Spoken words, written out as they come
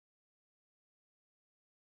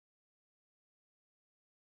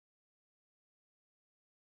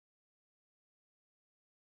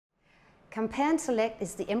Compare and Select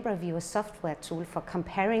is the EmbryoViewer software tool for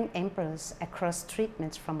comparing embryos across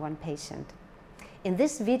treatments from one patient. In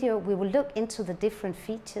this video, we will look into the different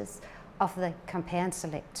features of the Compare and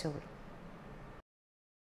Select tool.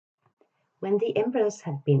 When the embryos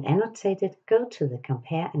have been annotated, go to the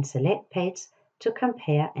Compare and Select page to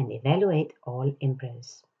compare and evaluate all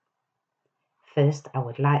embryos. First, I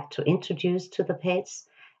would like to introduce to the page,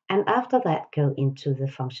 and after that go into the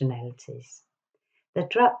functionalities. The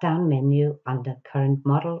drop-down menu under Current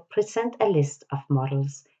Model presents a list of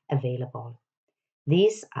models available.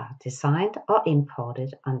 These are designed or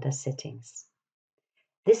imported under Settings.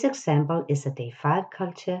 This example is a Day 5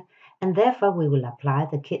 culture, and therefore we will apply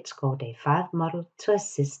the KIT score Day 5 model to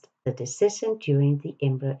assist the decision during the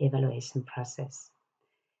embryo evaluation process.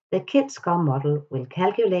 The KIT score model will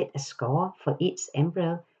calculate a score for each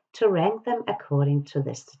embryo to rank them according to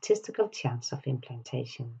the statistical chance of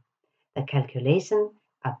implantation. The calculations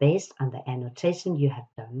are based on the annotation you have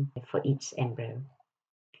done for each embryo.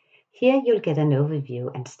 Here you'll get an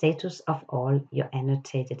overview and status of all your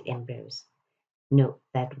annotated embryos. Note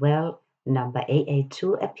that well number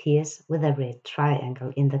AA2 appears with a red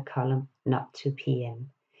triangle in the column not 2 p.m.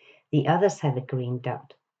 The others have a green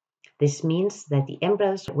dot. This means that the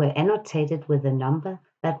embryos were annotated with a number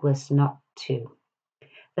that was not 2.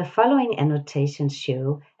 The following annotations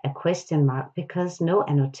show a question mark because no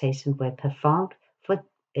annotation were performed for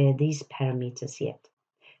these parameters yet.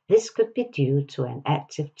 This could be due to an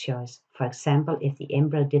active choice, for example, if the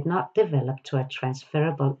embryo did not develop to a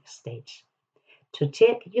transferable stage. To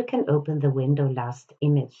check, you can open the window Last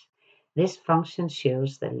Image. This function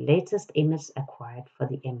shows the latest image acquired for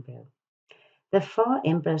the embryo. The 4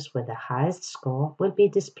 embryos with the highest score will be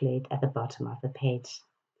displayed at the bottom of the page.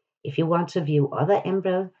 If you want to view other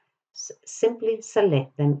embryos, simply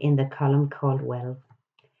select them in the column called Well.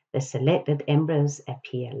 The selected embryos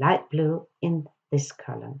appear light blue in this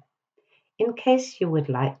column. In case you would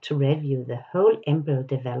like to review the whole embryo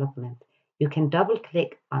development, you can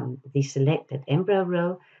double-click on the selected embryo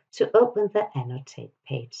row to open the Annotate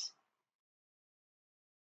page.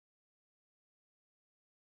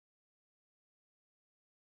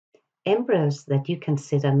 Embryos that you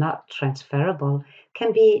consider not transferable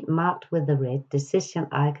can be marked with the red decision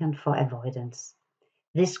icon for avoidance.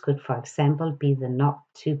 This could, for example, be the not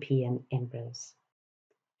 2 p.m. embryos.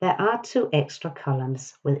 There are 2 extra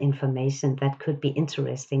columns with information that could be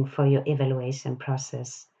interesting for your evaluation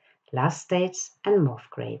process: last stage and morph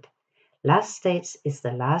grade. Last stage is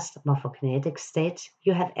the last morphokinetic stage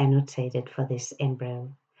you have annotated for this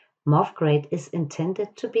embryo. Morph grade is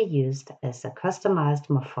intended to be used as a customized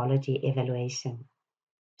morphology evaluation.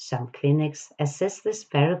 Some clinics assess this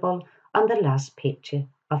variable on the last picture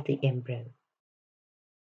of the embryo.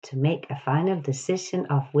 To make a final decision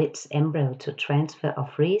of which embryo to transfer or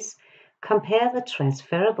freeze, compare the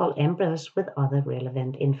transferable embryos with other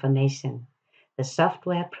relevant information. The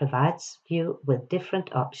software provides you with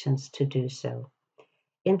different options to do so.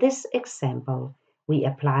 In this example, we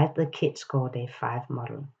applied the KIT score Day 5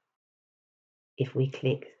 model. If we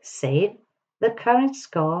click Save, the current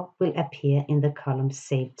score will appear in the column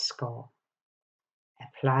Saved Score.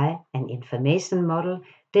 Apply an information model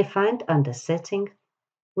defined under Settings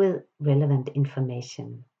with relevant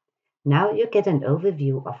information. Now you get an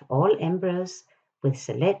overview of all embryos with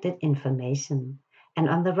selected information, and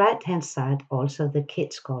on the right-hand side also the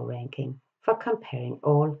KIT score ranking for comparing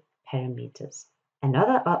all parameters.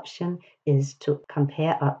 Another option is to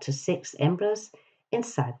compare up to 6 embryos in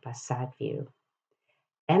side-by-side view.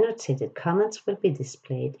 Annotated comments will be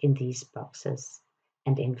displayed in these boxes,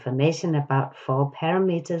 and information about 4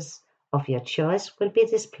 parameters of your choice will be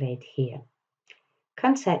displayed here.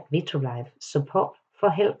 Contact VitroLife support for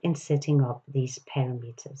help in setting up these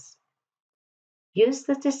parameters. Use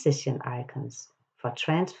the decision icons for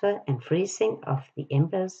transfer and freezing of the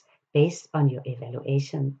embryos based on your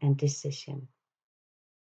evaluation and decision.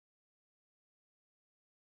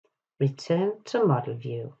 Return to Model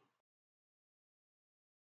View.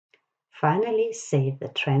 Finally, save the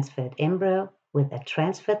transferred embryo with a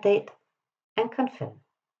transfer date and confirm.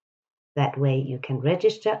 That way you can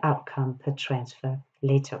register outcome per transfer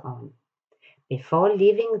later on. Before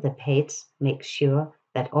leaving the page, make sure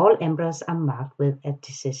that all embryos are marked with a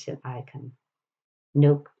decision icon.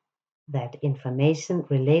 Note that information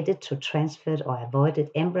related to transferred or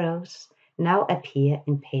avoided embryos now appear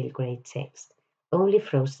in pale gray text. Only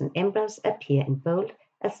frozen embryos appear in bold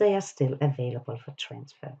as they are still available for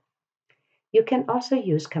transfer. You can also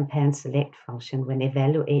use Compare and Select function when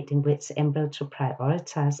evaluating which embryo to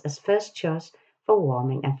prioritize as first choice for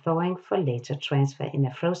warming and thawing for later transfer in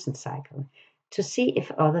a frozen cycle. To see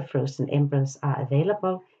if other frozen embryos are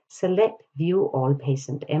available, select View All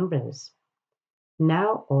Patient Embryos.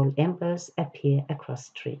 Now all embryos appear across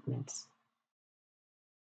treatments.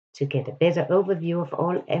 To get a better overview of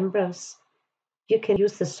all embryos, you can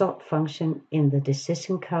use the sort function in the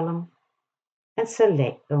decision column and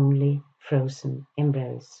select only frozen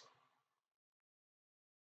embryos.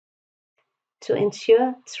 To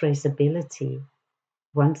ensure traceability,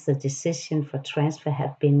 once the decision for transfer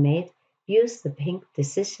has been made, use the pink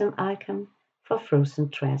decision icon for frozen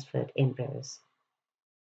transferred embryos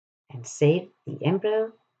and save the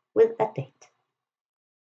embryo with a date.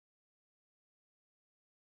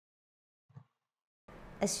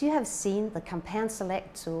 As you have seen, the Compare and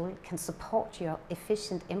Select tool can support your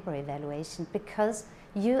efficient embryo evaluation because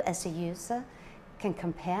you as a user can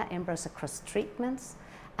compare embryos across treatments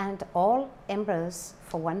and all embryos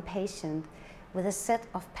for one patient with a set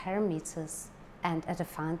of parameters and a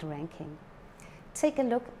defined ranking. Take a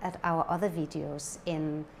look at our other videos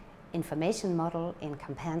in Information Model in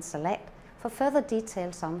Compare and Select for further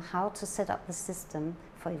details on how to set up the system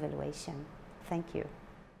for evaluation. Thank you.